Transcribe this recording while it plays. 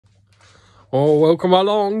Oh, welcome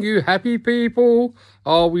along, you happy people.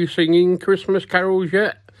 Are we singing Christmas carols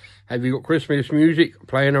yet? Have you got Christmas music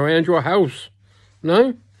playing around your house?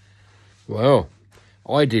 No? Well,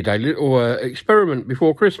 I did a little experiment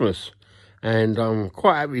before Christmas, and I'm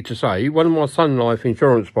quite happy to say one of my Sun Life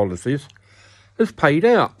insurance policies has paid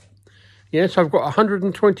out. Yes, I've got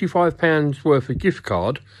 £125 worth of gift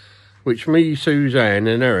card, which me, Suzanne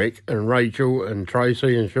and Eric and Rachel and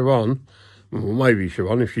Tracy and Siobhan, well, maybe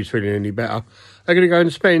Siobhan if she's feeling any better, are going to go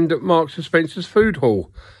and spend at Marks and Spencer's food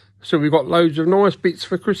hall. So we've got loads of nice bits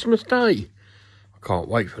for Christmas Day. I can't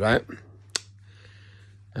wait for that.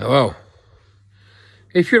 Well,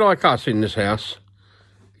 if you're like us in this house,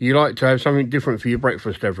 you like to have something different for your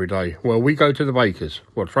breakfast every day. Well, we go to the baker's.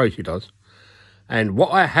 Well, Tracy does. And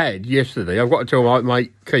what I had yesterday, I've got to tell my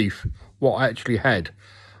mate Keith what I actually had.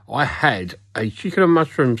 I had a chicken and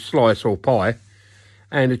mushroom slice or pie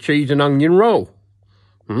and a cheese and onion roll.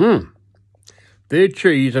 Their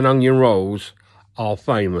cheese and onion rolls are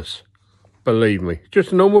famous, believe me.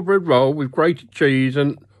 Just a normal bread roll with grated cheese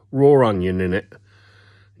and raw onion in it.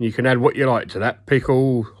 You can add what you like to that,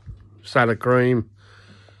 pickle, salad cream.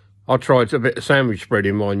 I tried a bit of sandwich spread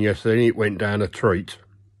in mine yesterday and it went down a treat.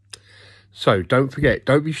 So don't forget,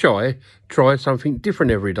 don't be shy, try something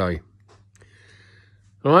different every day.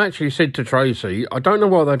 I actually said to Tracy, I don't know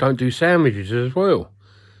why they don't do sandwiches as well.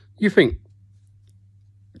 You think,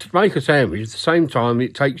 to make a sandwich, the same time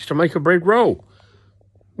it takes to make a bread roll.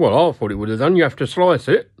 Well, I thought it would have done. You have to slice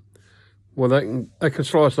it. Well, they can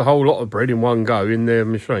slice the whole lot of bread in one go in their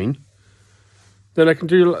machine. Then they can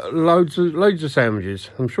do loads of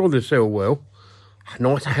sandwiches. I'm sure they sell well. A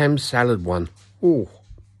nice ham salad one. Oh.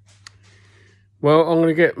 Well, I'm going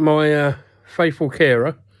to get my faithful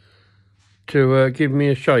carer to give me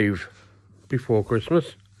a shave before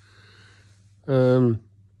Christmas.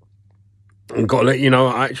 I've got to let you know,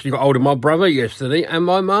 I actually got hold of my brother yesterday and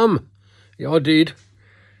my mum. Yeah, I did.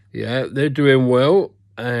 Yeah, they're doing well.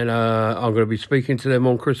 And I'm going to be speaking to them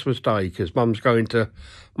on Christmas Day because Mum's going to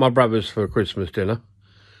my brother's for Christmas dinner,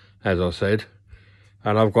 as I said.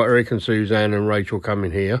 And I've got Eric and Suzanne and Rachel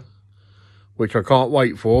coming here, which I can't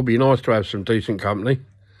wait for. Be nice to have some decent company.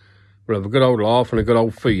 We'll have a good old laugh and a good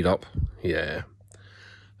old feed up. Yeah.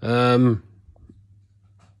 You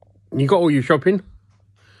got all your shopping?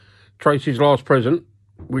 Tracy's last present,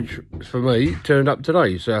 which for me turned up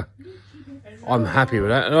today, so I'm happy with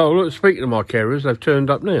that. And oh, look, speaking of my carers, they've turned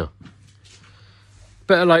up now.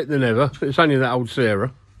 Better late than never. It's only that old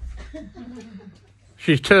Sarah.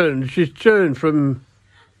 She's turned from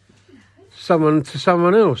someone to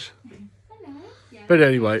someone else. But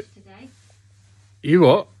anyway, you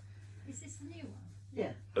what? Is this the new one?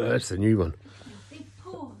 Yeah. That's the new one. Big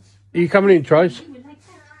paws. Are you coming in, Trace?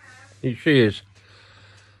 She is.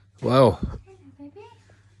 Well,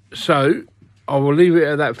 so I will leave it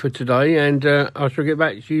at that for today, and I shall get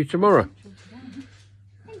back to you tomorrow.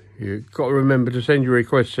 You've got to remember to send your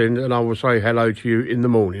requests in, and I will say hello to you in the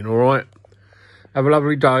morning, all right? Have a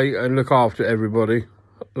lovely day, and look after everybody.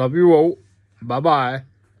 Love you all. Bye-bye.